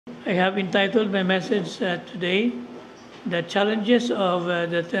I have entitled my message today, The Challenges of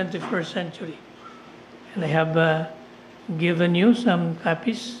the 21st Century. And I have given you some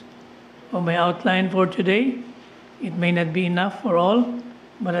copies of my outline for today. It may not be enough for all,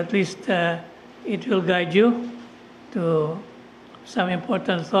 but at least it will guide you to some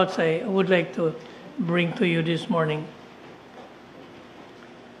important thoughts I would like to bring to you this morning.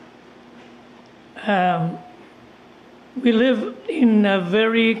 We live in a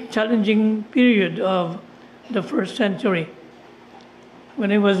very challenging period of the first century. When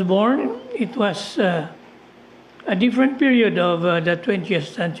I was born, it was a different period of the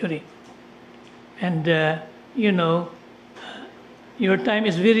 20th century. And, your time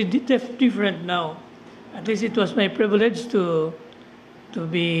is very different now. At least it was my privilege to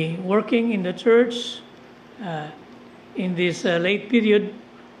be working in the church in this late period.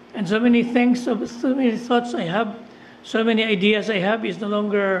 And so many things, so many thoughts I have, so many ideas I have is no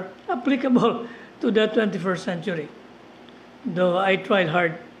longer applicable to the 21st century, though I tried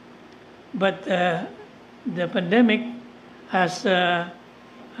hard. But the pandemic has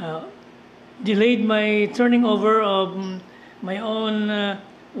delayed my turning over of my own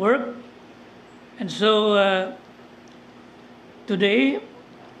work. And so today,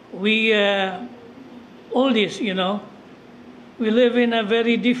 we, all this, we live in a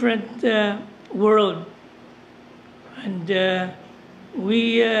very different world. And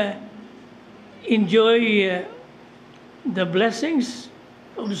we enjoy the blessings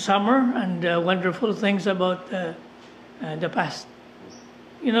of summer and wonderful things about the past.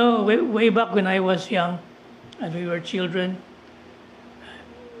 Way back when I was young and we were children,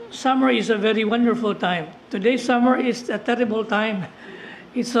 summer is a very wonderful time. Today, summer is a terrible time.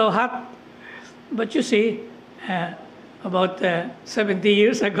 It's so hot. But you see, about 70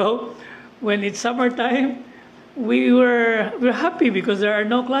 years ago, when it's summertime, we're happy because there are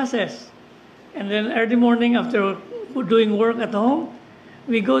no classes. And then early morning after doing work at home,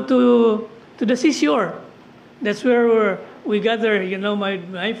 we go to the seashore. That's where we gather,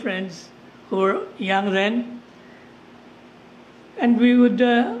 my friends who were young then. And we would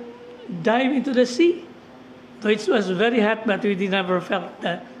dive into the sea. So it was very hot, but we never felt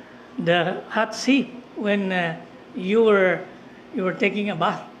the hot sea when you were taking a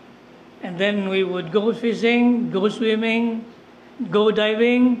bath. And then we would go fishing, go swimming, go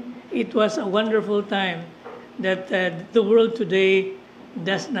diving. It was a wonderful time that the world today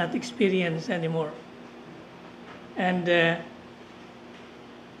does not experience anymore. And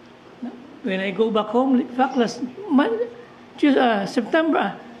when I go back home, in fact, last month,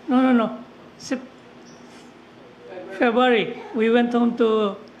 September, February, we went home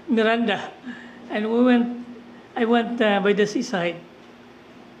to Miranda, and I went by the seaside.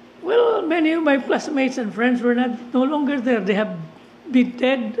 Well, many of my classmates and friends were no longer there. They have been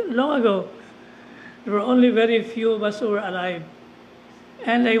dead long ago. There were only very few of us who were alive.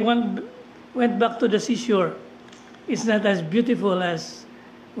 And I went back to the seashore. It's not as beautiful as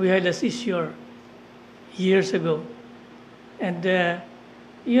we had a seashore years ago. And,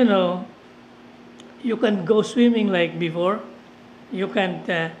 you can go swimming like before. You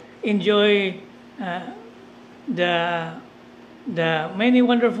can enjoy the many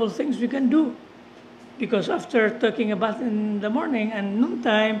wonderful things we can do. Because after taking a bath in the morning and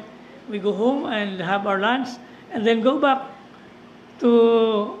noontime, we go home and have our lunch and then go back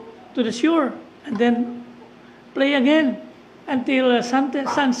to the shore and then play again until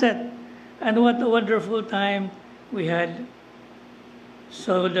sunset. And what a wonderful time we had.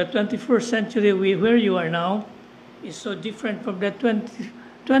 So the 21st century, where you are now, is so different from the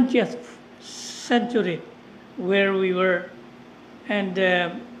 20th century where we were. And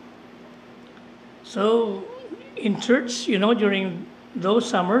so in church, during those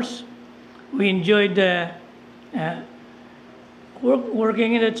summers, we enjoyed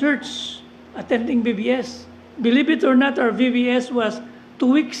working in the church, attending VBS. Believe it or not, our VBS was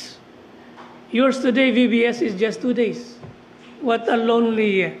 2 weeks. Yours today, VBS is just 2 days. What a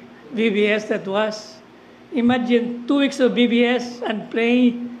lonely VBS that was. Imagine 2 weeks of VBS and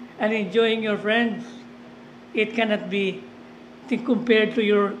playing and enjoying your friends. It cannot be compared to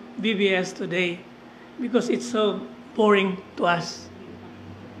your VBS today because it's so boring to us.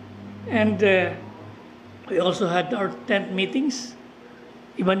 And we also had our tent meetings,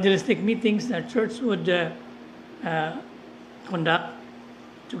 evangelistic meetings that church would conduct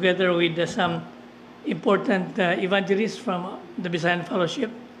together with some important evangelists from the Visayan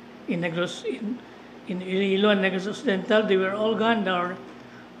Fellowship in Iloilo and Negros Occidental. They were all gone.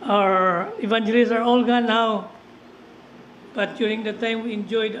 Our evangelists are all gone now. But during the time we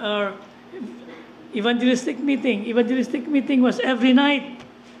enjoyed our evangelistic meeting was every night.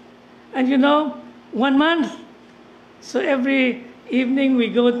 And you know, 1 month. So every evening we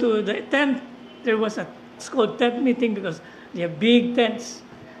go to the tent. There was it's called tent meeting because they have big tents.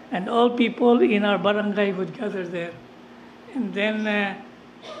 And all people in our barangay would gather there. And then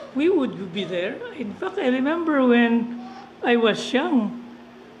we would be there. In fact, I remember when I was young,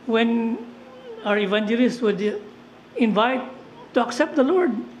 when our evangelist would invite to accept the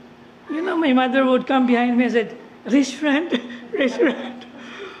Lord. You know, my mother would come behind me and said, "Raise your hand, raise your hand."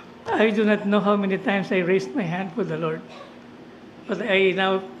 I do not know how many times I raised my hand for the Lord. But I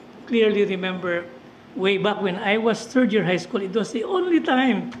now clearly remember way back when I was third year high school, it was the only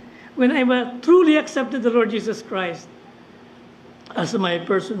time when I truly accepted the Lord Jesus Christ as my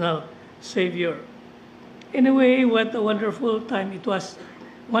personal Savior. In a way, what a wonderful time it was.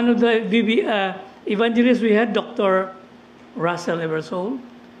 One of the evangelists we had, Dr. Russell Eversole,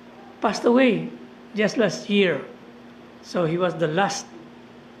 passed away just last year. So he was the last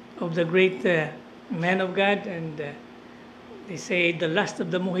of the great men of God, and they say the last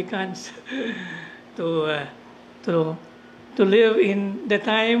of the Mohicans to live in the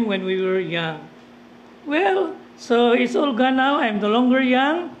time when we were young. Well, so it's all gone now. I'm no longer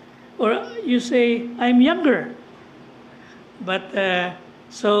young, or you say I'm younger. But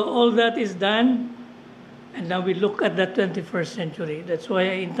so all that is done, and now we look at the 21st century. That's why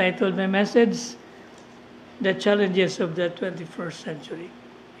I entitled my message, "The Challenges of the 21st Century."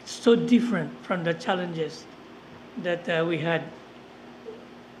 It's so different from the challenges that we had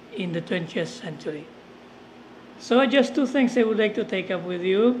in the 20th century. So just two things I would like to take up with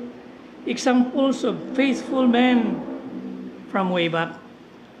you. Examples of faithful men from way back.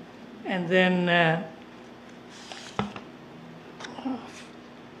 And then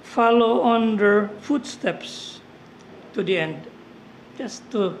follow on their footsteps to the end. Just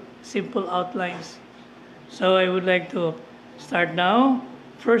two simple outlines. So I would like to start now.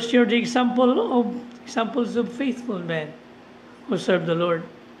 First, here the examples of faithful men who serve the Lord.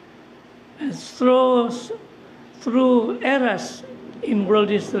 And through eras in world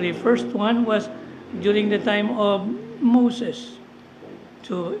history. First one was during the time of Moses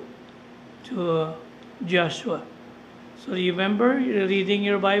to Joshua. So you remember, you're reading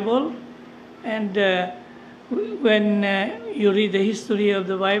your Bible, and when you read the history of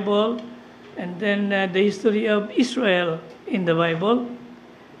the Bible, and then the history of Israel in the Bible,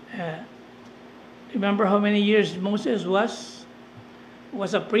 remember how many years Moses was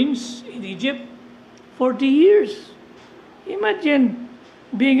a prince in Egypt? 40 years. Imagine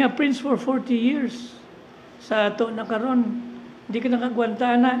being a prince for 40 years. Sa ato na karon, hindi ka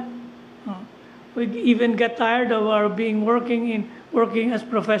nakagwanta na. We even get tired of our working as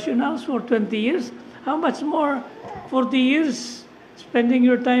professionals for 20 years. How much more 40 years spending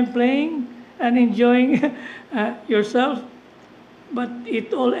your time playing and enjoying yourself? But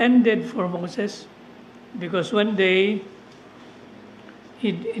it all ended for Moses because one day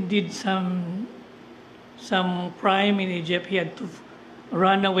he did some crime in Egypt. He had to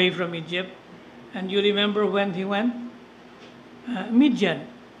run away from Egypt. And you remember when he went?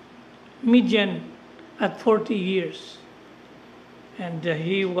 Midian at 40 years. And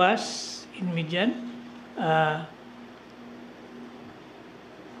he was in Midian a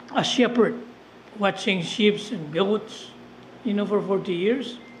shepherd watching sheep and goats, for 40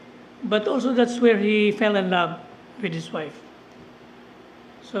 years. But also that's where he fell in love with his wife.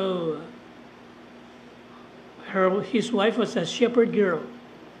 So his wife was a shepherd girl.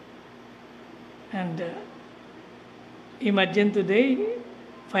 And imagine today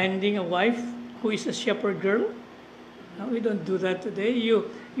finding a wife who is a shepherd girl. No, we don't do that today.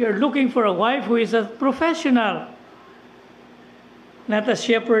 You're looking for a wife who is a professional, not a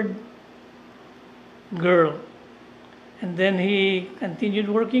shepherd girl. And then he continued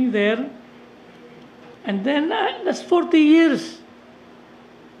working there. And then that's 40 years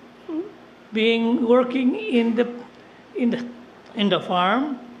working in the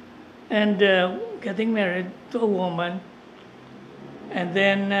farm and getting married to a woman. And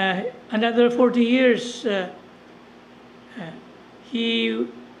then another 40 years he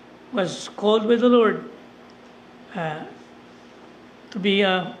was called by the Lord to be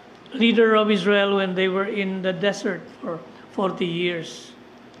a leader of Israel when they were in the desert for 40 years.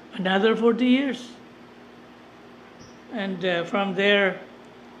 Another 40 years. And from there,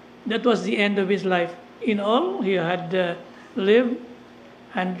 that was the end of his life. In all, he had lived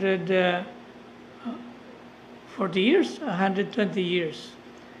 140 years, 120 years.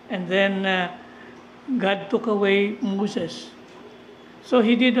 And then God took away Moses. So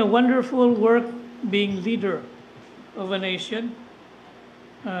he did a wonderful work being leader of a nation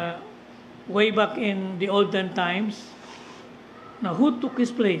way back in the olden times. Now, who took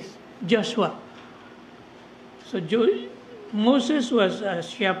his place? Joshua. So Moses was a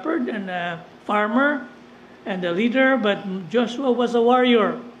shepherd and a farmer and a leader, but Joshua was a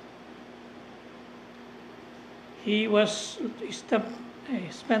warrior. He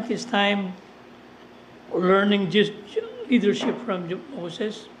spent his time learning just leadership from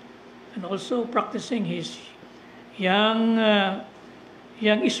Moses, and also practicing his young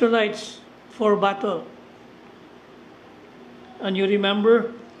Israelites for battle. And you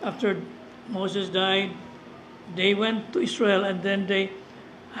remember, after Moses died, they went to Israel, and then they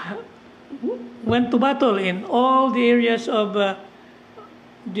went to battle in all the areas of the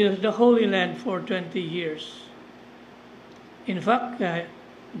Holy Land for 20 years. In fact,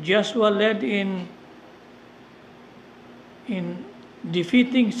 Joshua led in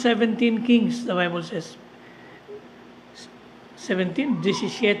defeating 17 kings, the Bible says. 17 ka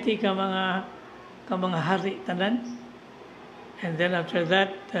mga hari tanan. And then after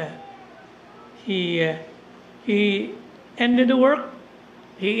that, he ended the work.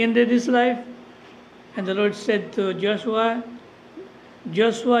 He ended his life. And the Lord said to Joshua,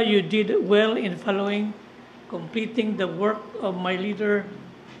 Joshua, you did well in completing the work of my leader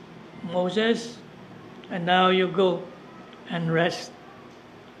Moses, and now you go and rest.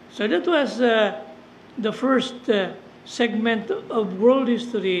 So that was the first segment of world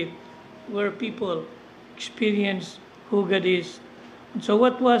history where people experience who God is. And so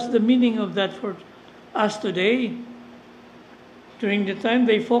what was the meaning of that for us today? During the time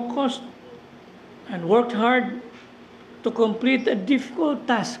they focused and worked hard to complete a difficult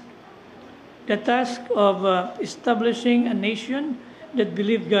task, the task of establishing a nation that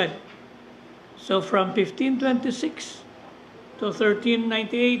believed God. So from 1526 to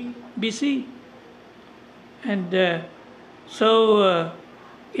 1398 BC. And so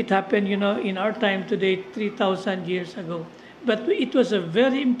it happened, in our time today, 3,000 years ago. But it was a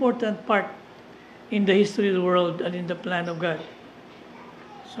very important part in the history of the world and in the plan of God.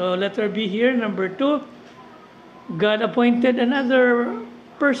 So letter B here, number 2. God appointed another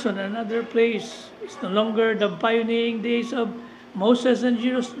person, another place. It's no longer the pioneering days of Moses and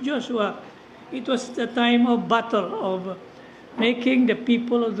Joshua. It was the time of battle, of making the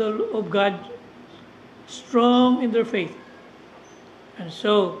people of God strong in their faith. And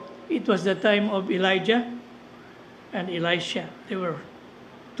so it was the time of Elijah and Elisha. They were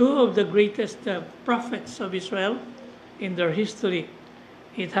two of the greatest prophets of Israel in their history.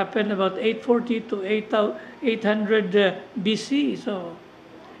 It happened about 840 to 800 BC. So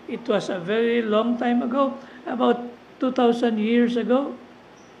it was a very long time ago, about 2,000 years ago.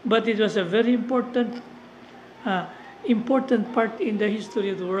 But it was a very important part in the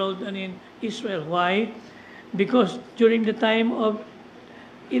history of the world and in Israel. Why? Because during the time of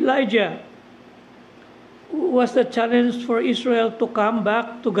Elijah was the challenge for Israel to come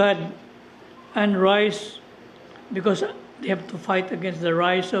back to God and rise, because they have to fight against the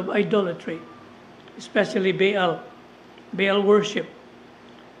rise of idolatry, especially Baal worship.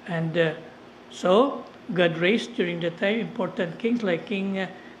 And so God raised during the time important kings like King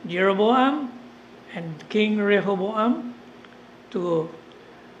Jeroboam and King Rehoboam to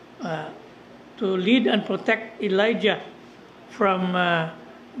lead and protect Elijah from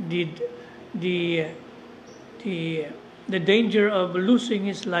the danger of losing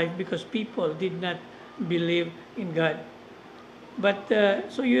his life because people did not believe in God. But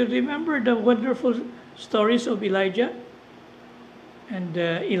so you remember the wonderful stories of Elijah and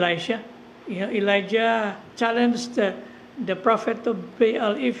Elisha. Elijah challenged the prophet of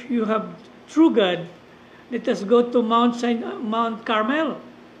Baal, if you have true God, let us go to Mount Carmel,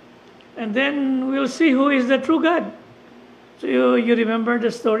 and then we'll see who is the true God. So you remember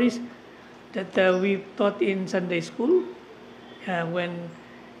the stories that we taught in Sunday school when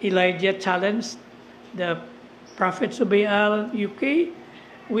Elijah challenged the prophets of Baal, UK,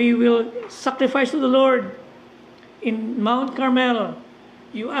 we will sacrifice to the Lord in Mount Carmel.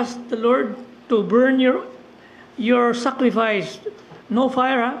 You ask the Lord to burn your sacrifice. No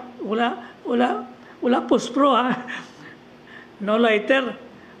fire, ha? Wala puspro, ha? No lighter.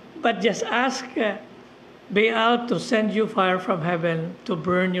 But just ask Baal to send you fire from heaven to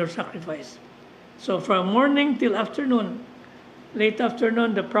burn your sacrifice. So from morning till afternoon, late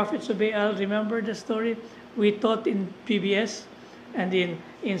afternoon, the prophets of Baal, remember the story we taught in PBS and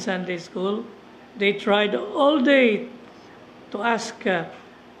in Sunday school? They tried all day to ask Baal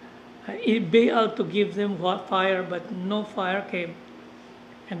to give them fire, but no fire came.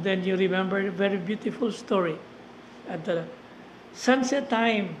 And then you remember a very beautiful story. At the sunset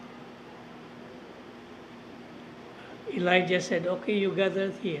time, Elijah said, okay, you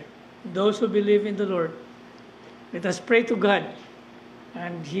gathered here, those who believe in the Lord, let us pray to God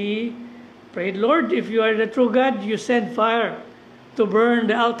And he prayed, Lord, if you are the true God, you send fire to burn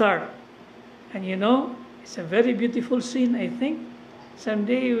the altar. And you know, it's a very beautiful scene, I think.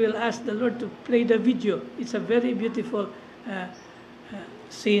 Someday we will ask the Lord to play the video. It's a very beautiful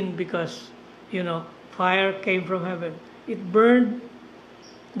scene because, you know, fire came from heaven. It burned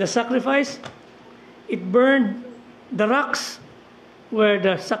the sacrifice. It burned the rocks where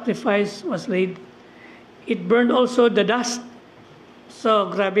the sacrifice was laid. It burned also the dust.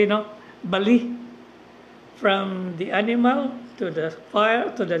 So, grabe, no? Bali. From the animal to the fire,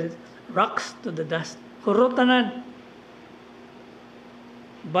 to the rocks, to the dust. Hurutanan.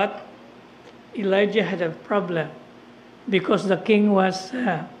 But Elijah had a problem because the king was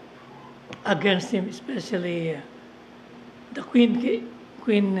against him, especially the queen,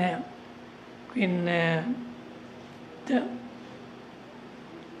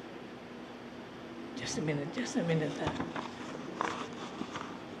 just a minute.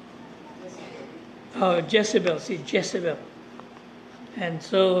 Oh, Jezebel, Jezebel. And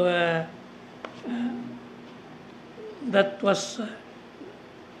so that was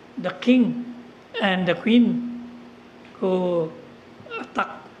the king and the queen who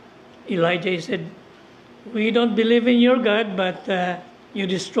attacked Elijah. He said, we don't believe in your God, but you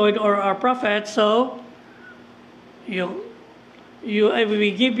destroyed all our prophets, so we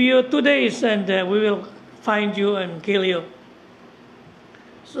give you 2 days and we will find you and kill you.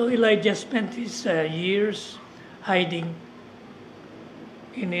 So Elijah spent his years hiding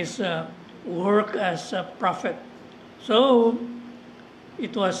in his work as a prophet. So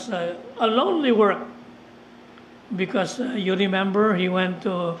it was a lonely work because you remember he went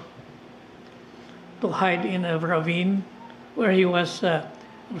to hide in a ravine where he was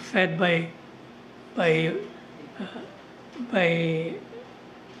fed by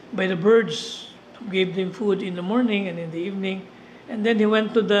the birds who gave them food in the morning and in the evening. And then he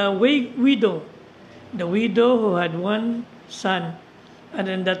went to the widow who had one son. And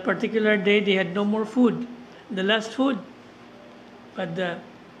in that particular day, they had no more food, the last food. But that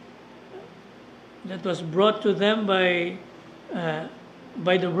was brought to them by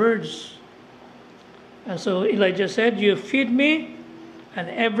the birds. And so Elijah said, you feed me, and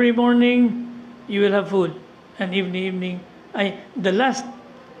every morning you will have food. And evening, the last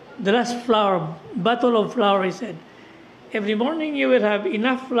flour, bottle of flour, he said, every morning you will have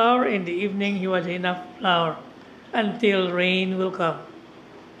enough flour, in the evening you will have enough flour, until rain will come.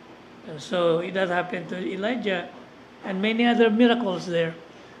 And so that happened to Elijah, and many other miracles there.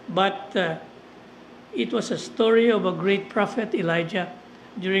 But it was a story of a great prophet, Elijah,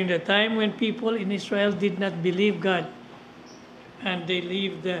 during the time when people in Israel did not believe God, and they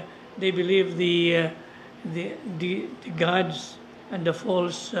believed the gods and the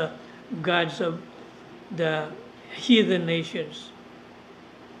false gods of the heathen nations.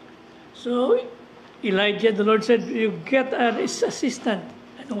 So Elijah, the Lord said, you get an assistant.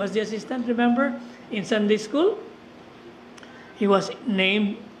 And who was the assistant, remember? In Sunday school? He was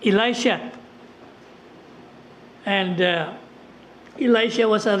named Elisha. And Elisha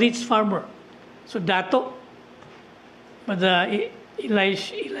was a rich farmer. So Dato. But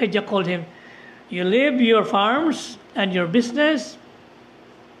Elijah called him, you leave your farms and your business,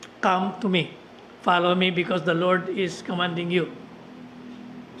 come to me. Follow me because the Lord is commanding you.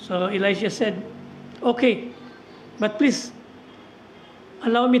 So Elisha said, okay, but please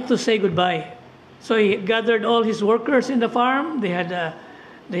allow me to say goodbye. So he gathered all his workers in the farm. They had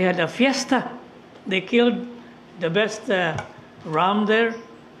a fiesta. They killed the best ram there,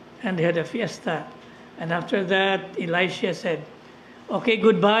 and they had a fiesta. And after that, Elisha said, okay,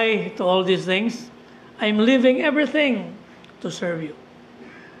 goodbye to all these things. I'm leaving everything to serve you.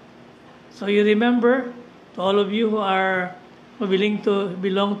 So you remember, to all of you who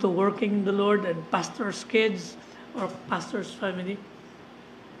belong to working in the Lord and pastor's kids or pastor's family,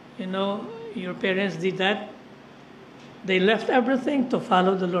 you know, your parents did that. They left everything to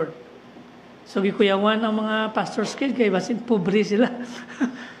follow the Lord. So gikuyawan ang mga pastor's kids kay basin pobre sila.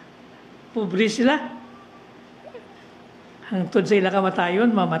 Pobre sila. Hangtod sa ila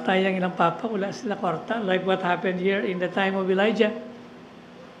kamatayon, mamatay ang ilang papa, wala sila kwarta, like what happened here in the time of Elijah.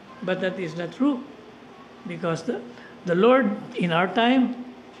 But that is not true, because the Lord in our time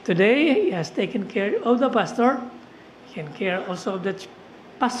today, he has taken care of the pastor. He can care also of the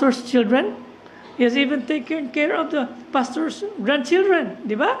pastor's children. He has even taken care of the pastor's grandchildren,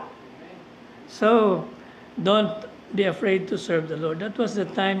 di ba? So don't be afraid to serve the Lord. That was the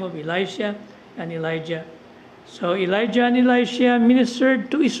time of Elisha and Elijah. So Elijah and Elisha ministered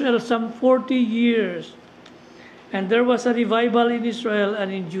to Israel some 40 years. And there was a revival in Israel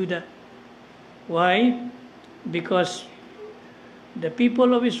and in Judah. Why? Because The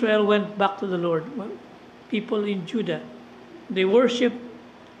people of Israel went back to the Lord. People in Judah, they worship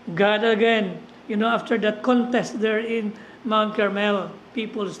God again. You know, after that contest there in Mount Carmel,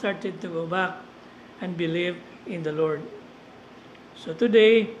 people started to go back and believe in the Lord. So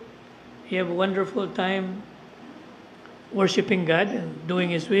today, you have a wonderful time worshiping God and doing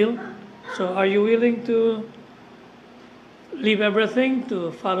His will. So are you willing to leave everything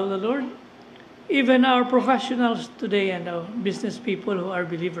to follow the Lord? Even our professionals today and our business people who are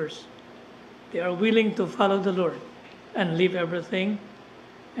believers, they are willing to follow the Lord and leave everything,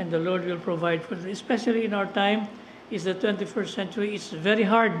 and the Lord will provide for them. Especially in our time, it's the 21st century. It's very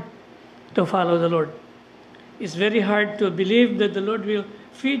hard to follow the Lord. It's very hard to believe that the Lord will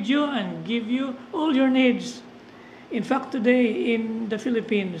feed you and give you all your needs. In fact, today in the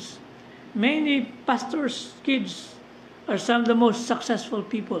Philippines, many pastors' kids are some of the most successful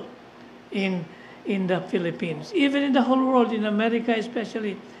people in the Philippines. Even in the whole world, in America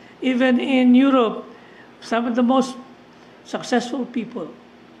especially, even in Europe, some of the most successful people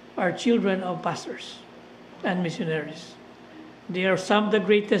are children of pastors and missionaries. They are some of the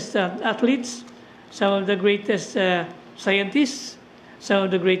greatest athletes, some of the greatest scientists, some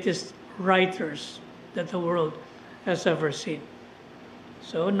of the greatest writers that the world has ever seen.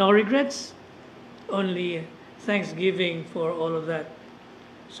 So no regrets, only thanksgiving for all of that.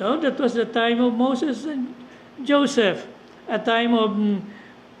 So that was the time of Moses and Joseph, a time of,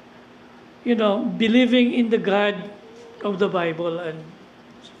 believing in the God of the Bible and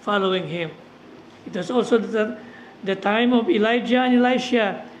following Him. It was also the time of Elijah and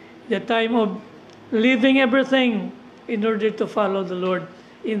Elisha, the time of leaving everything in order to follow the Lord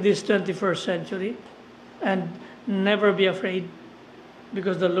in this 21st century. And never be afraid,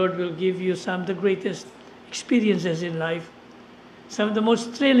 because the Lord will give you some of the greatest experiences in life, some of the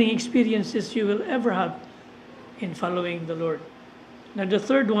most thrilling experiences you will ever have in following the Lord. Now the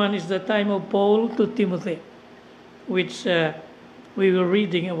third one is the time of Paul to Timothy, which we were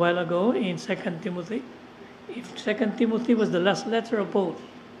reading a while ago in 2 Timothy. If 2 Timothy was the last letter of Paul.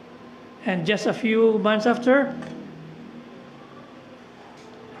 And just a few months after,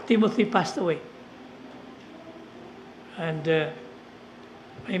 Timothy passed away. And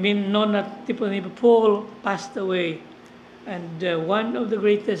not Timothy, but Paul passed away. And one of the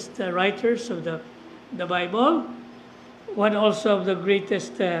greatest writers of the Bible, one also of the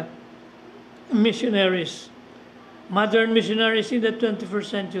greatest missionaries, modern missionaries in the 21st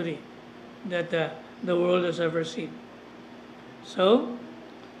century that the world has ever seen. So,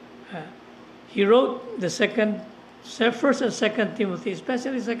 he wrote the first and second Timothy,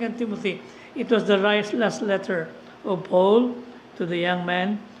 especially 2 Timothy. It was the last letter of Paul to the young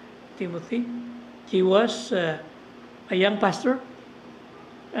man, Timothy. He was a young pastor,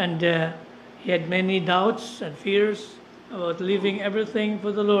 and he had many doubts and fears about leaving everything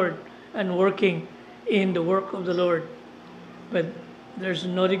for the Lord and working in the work of the Lord. But there's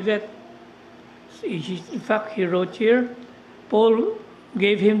no regret. In fact, he wrote here, Paul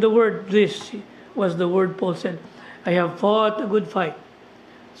gave him the word. This was the word Paul said, I have fought a good fight.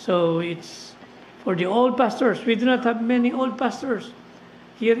 So it's for the old pastors. We do not have many old pastors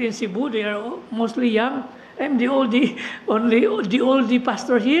here in Cebu. They are mostly young. I'm the oldie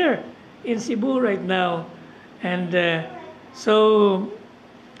pastor here in Cebu right now. And so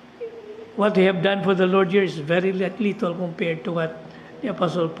what we have done for the Lord here is very little compared to what the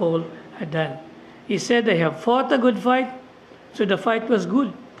Apostle Paul had done. He said, I have fought a good fight. So the fight was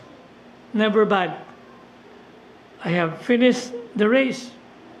good, never bad. I have finished the race.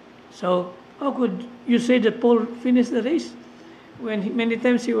 So how could you say that Paul finished the race when many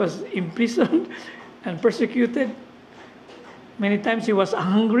times he was imprisoned and persecuted? Many times he was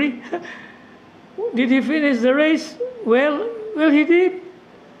hungry. Did he finish the race? Well, he did.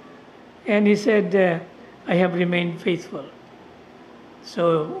 And he said, I have remained faithful.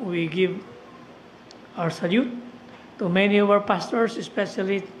 So we give our salute to many of our pastors,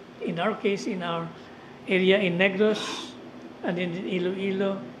 especially in our case, in our area in Negros and in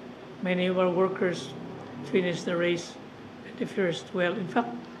Iloilo. Many of our workers finished the race at the first. Well, in fact,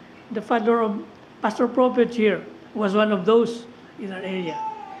 the father of Pastor Prophet here was one of those in our area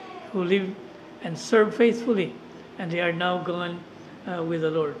who lived and served faithfully, and they are now gone with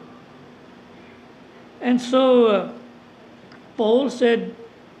the Lord. And so Paul said,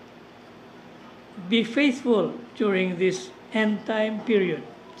 be faithful during this end time period.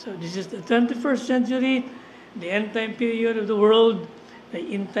 So this is the 21st century, the end time period of the world, the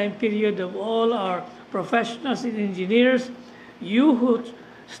end time period of all our professionals and engineers. You who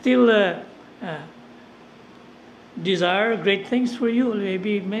still desire great things for you,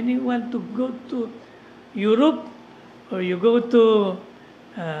 maybe many want to go to Europe or you go to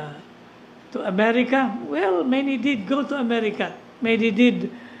America. Well, many did go to America. Many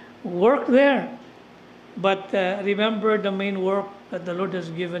did work there. But remember, the main work that the Lord has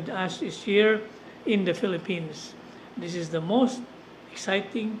given us is here in the Philippines. This is the most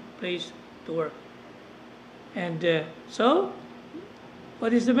exciting place to work. And so,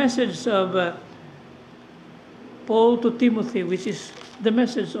 what is the message of Paul to Timothy, which is the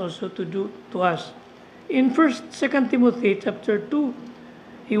message also to us? In 2 Timothy chapter 2,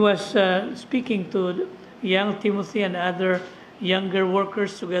 he was speaking to young Timothy and other younger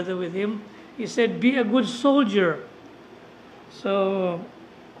workers together with him. He said, be a good soldier. So,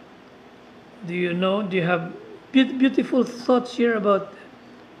 do you have beautiful thoughts here about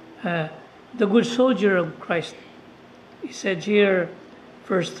the good soldier of Christ? He said here,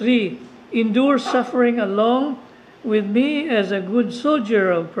 verse 3, endure suffering along with me as a good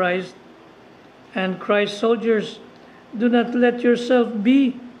soldier of Christ. And Christ's soldiers, do not let yourself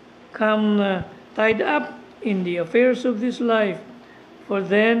become tied up in the affairs of this life, for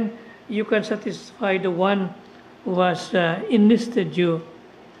then you can satisfy the one who has enlisted you.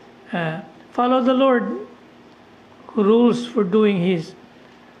 Follow the Lord, who rules for doing his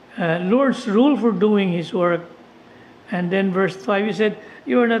Lord's rule for doing his work. And then verse 5, he said,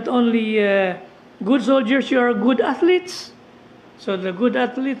 you are not only good soldiers, you are good athletes. So the good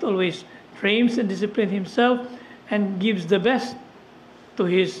athlete always trains and disciplines himself and gives the best to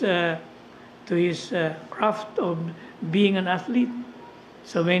his craft of being an athlete.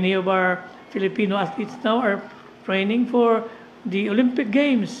 So many of our Filipino athletes now are training for the Olympic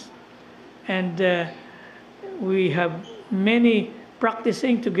Games. And we have many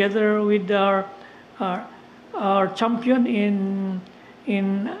practicing together with our champion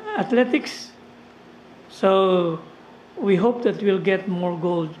in athletics. So we hope that we'll get more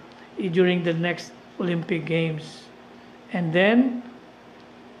gold during the next Olympic Games. And then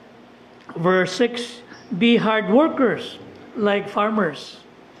verse 6, be hard workers like farmers.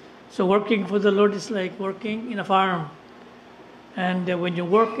 So working for the Lord is like working in a farm. And when you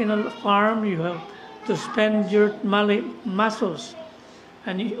work in a farm, you have to spend your muscles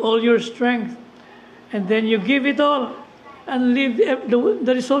and all your strength. And then you give it all and leave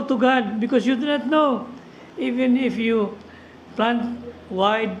the result to God, because you do not know. Even if you plant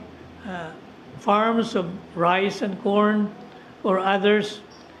wide farms of rice and corn or others,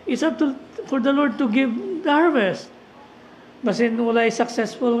 it's up for the Lord to give the harvest. Basin wala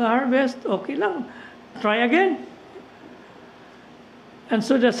successful harvest, okay lang. Try again. And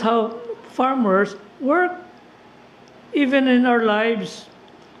so that's how farmers work. Even in our lives,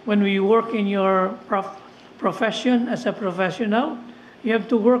 when we work in your profession as a professional, you have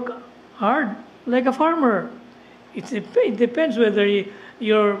to work hard like a farmer. It depends whether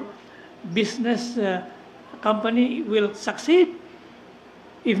your business company will succeed.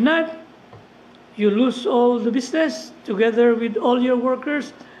 If not, you lose all the business together with all your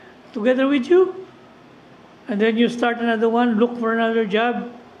workers, together with you. And then you start another one, look for another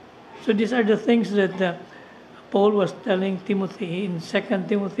job. So these are the things that Paul was telling Timothy in 2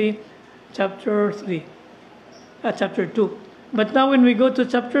 Timothy chapter 2. But now when we go to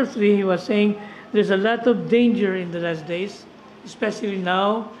chapter 3, he was saying there's a lot of danger in the last days, especially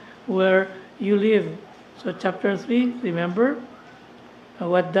now where you live. So chapter 3, remember?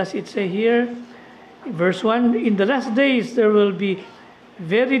 What does it say here? Verse 1, in the last days there will be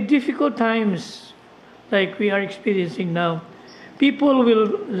very difficult times like we are experiencing now. People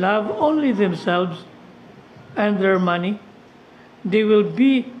will love only themselves and their money. They will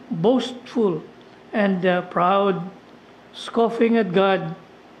be boastful and proud, scoffing at God,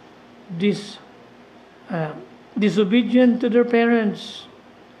 disobedient to their parents,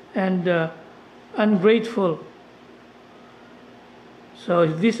 and ungrateful. So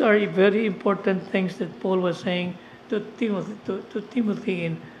these are very important things that Paul was saying to Timothy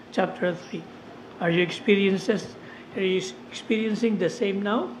in chapter 3. Are you experiencing the same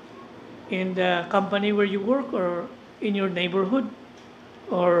now in the company where you work, or in your neighborhood,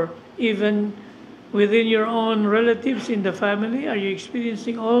 or even within your own relatives in the family? Are you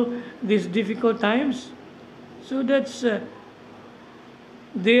experiencing all these difficult times? So that's the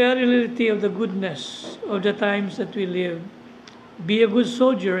reality of the goodness of the times that we live. Be a good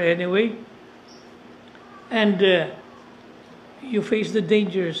soldier anyway, and you face the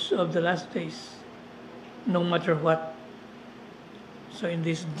dangers of the last days, no matter what. So in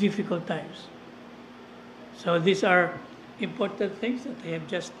these difficult times. So these are important things that I have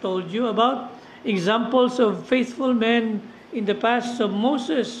just told you about. Examples of faithful men in the past, of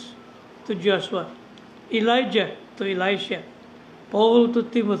Moses to Joshua, Elijah to Elisha, Paul to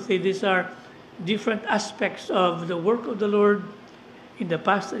Timothy. These are different aspects of the work of the Lord in the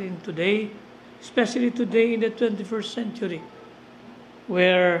past and in today, especially today in the 21st century,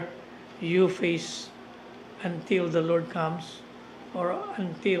 where you face until the Lord comes or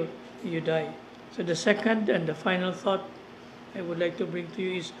until you die. So the second and the final thought I would like to bring to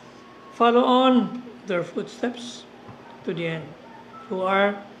you is follow on their footsteps to the end, who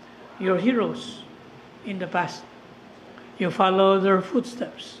are your heroes in the past. You follow their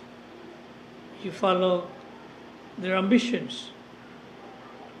footsteps. You follow their ambitions.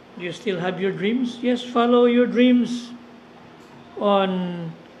 Do you still have your dreams? Yes, follow your dreams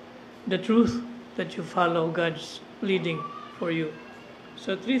on the truth that you follow God's leading for you.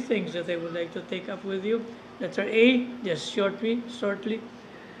 So 3 things that I would like to take up with you. Letter A, just shortly.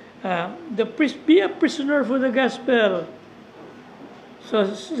 Be a prisoner for the gospel. So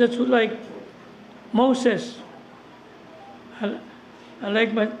that's like Moses. I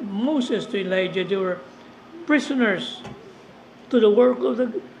like Moses to Elijah. They were prisoners to the work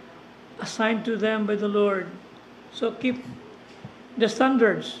assigned to them by the Lord. So keep the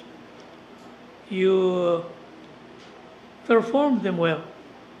standards. You perform them well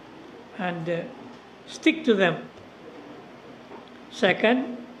and stick to them.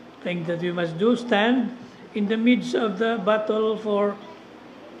 Second thing that we must do, stand in the midst of the battle for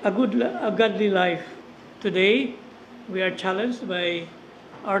a godly life. Today, we are challenged by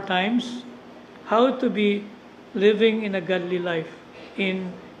our times how to be living in a godly life.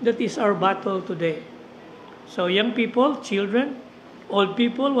 That is our battle today. So young people, children, old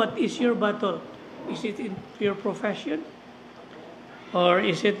people, what is your battle? Is it in your profession? Or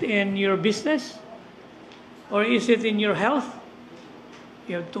is it in your business? Or is it in your health?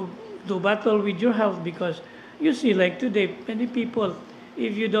 You have to do battle with your health, because you see, like today, many people,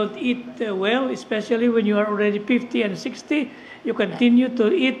 if you don't eat well, especially when you are already 50 and 60, you continue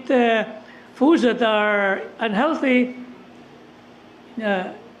to eat foods that are unhealthy,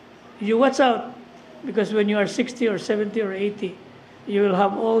 you watch out, because when you are 60 or 70 or 80, you will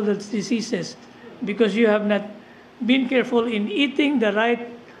have all the diseases because you have not been careful in eating the right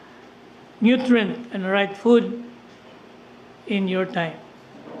nutrient and the right food in your time.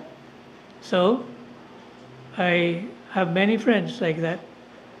 So, I have many friends like that.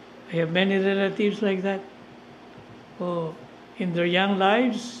 I have many relatives like that. Oh, in their young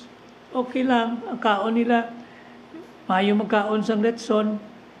lives, okay lang, ang kaon nila, mayo magkaon sang letson,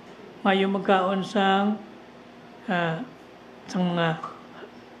 mayo magkaon sang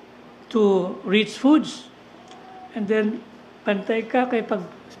to rich foods. And then, pantay ka kay pag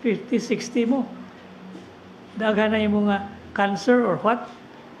 50, 60 mo, daghan na yung mga cancer or what,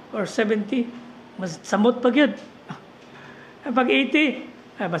 or 70, mas samot pag yun. Pag 80,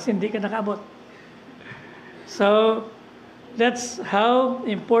 mas hindi ka nakaabot. So, that's how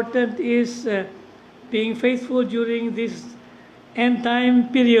important is being faithful during this end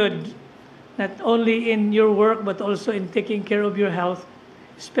time period, not only in your work but also in taking care of your health,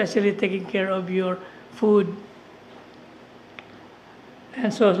 especially taking care of your food.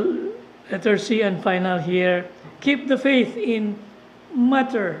 And so, letter C and final here, keep the faith in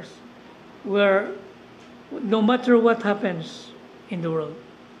matters where no matter what happens in the world.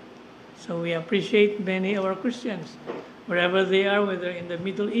 So we appreciate many of our Christians, wherever they are, whether in the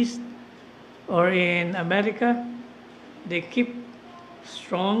Middle East or in America, they keep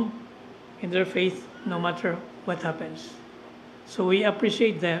strong in their faith no matter what happens. So we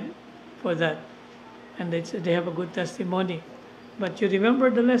appreciate them for that. And they have a good testimony. But you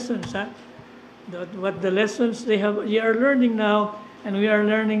remember the lessons, huh? What the lessons they are learning now, and we are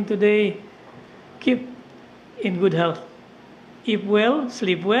learning today. Keep in good health. Eat well,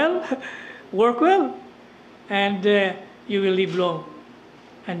 sleep well, work well, and you will live long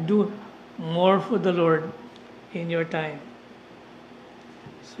and do more for the Lord in your time.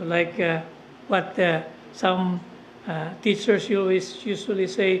 So like what some teachers usually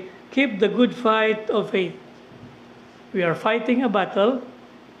say, keep the good fight of faith. We are fighting a battle,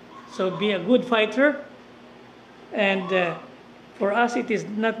 so be a good fighter. And for us, it is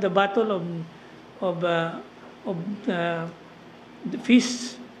not the battle of the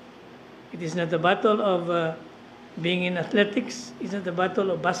fists. It is not the battle of being in athletics. It's not the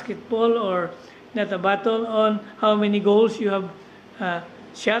battle of basketball, or not a battle on how many goals you have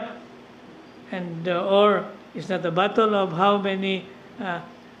shot, and or it's not a battle of how many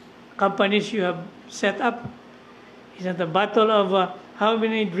companies you have set up. It's not a battle of how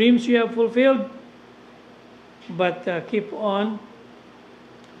many dreams you have fulfilled, but keep on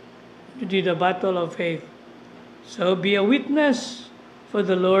to do the battle of faith. So be a witness for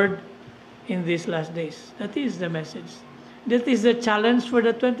the Lord in these last days. That is the message. That is the challenge for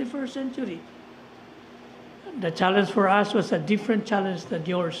the 21st century. the challenge for us was a different challenge than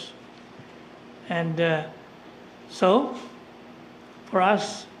yours. And so, for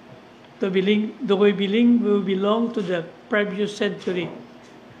us, though we belong to the previous century,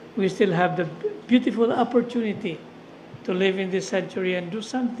 we still have the beautiful opportunity to live in this century and do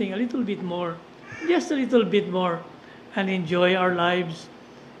something a little bit more, just a little bit more, and enjoy our lives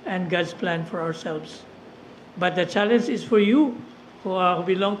and God's plan for ourselves. But the challenge is for you who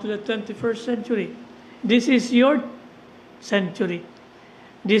belong to the 21st century. This is your century.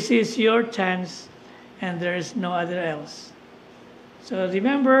 This is your chance, and there is no other else. So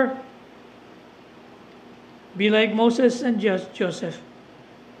remember, be like Moses and Joseph.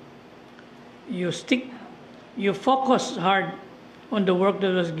 You focus hard on the work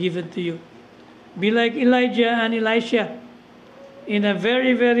that was given to you. Be like Elijah and Elisha in a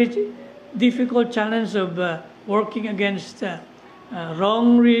very, very difficult challenge of working against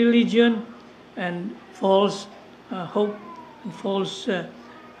wrong religion and false hope and false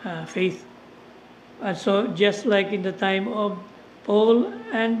faith. And so just like in the time of Paul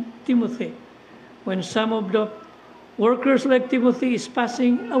and Timothy, when some of the workers like Timothy is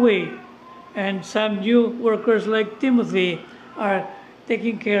passing away, and some new workers like Timothy are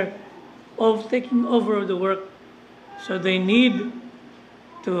taking over the work. So they need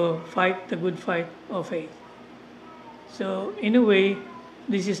to fight the good fight of faith. So in a way,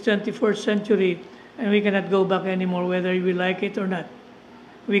 this is 21st century, and we cannot go back anymore whether we like it or not.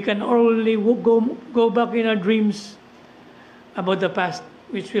 We can only go back in our dreams about the past,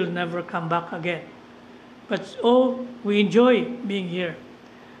 which will never come back again. But we enjoy being here.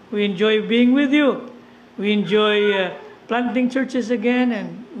 We enjoy being with you. We enjoy planting churches again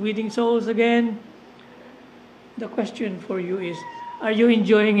and winning souls again. The question for you is, are you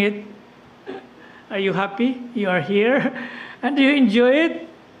enjoying it? Are you happy you are here? And do you enjoy it?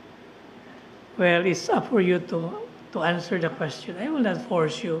 Well, it's up for you to answer the question. I will not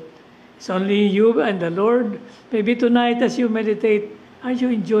force you. It's only you and the Lord. Maybe tonight as you meditate, are you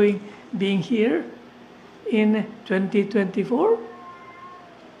enjoying being here in 2024?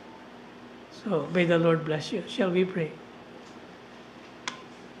 So may the Lord bless you. Shall we pray?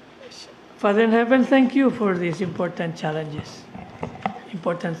 Father in heaven, thank you for these important challenges,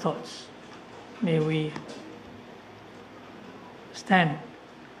 important thoughts. May we stand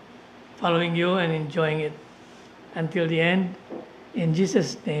following you and enjoying it until the end. In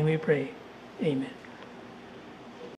Jesus' name we pray. Amen.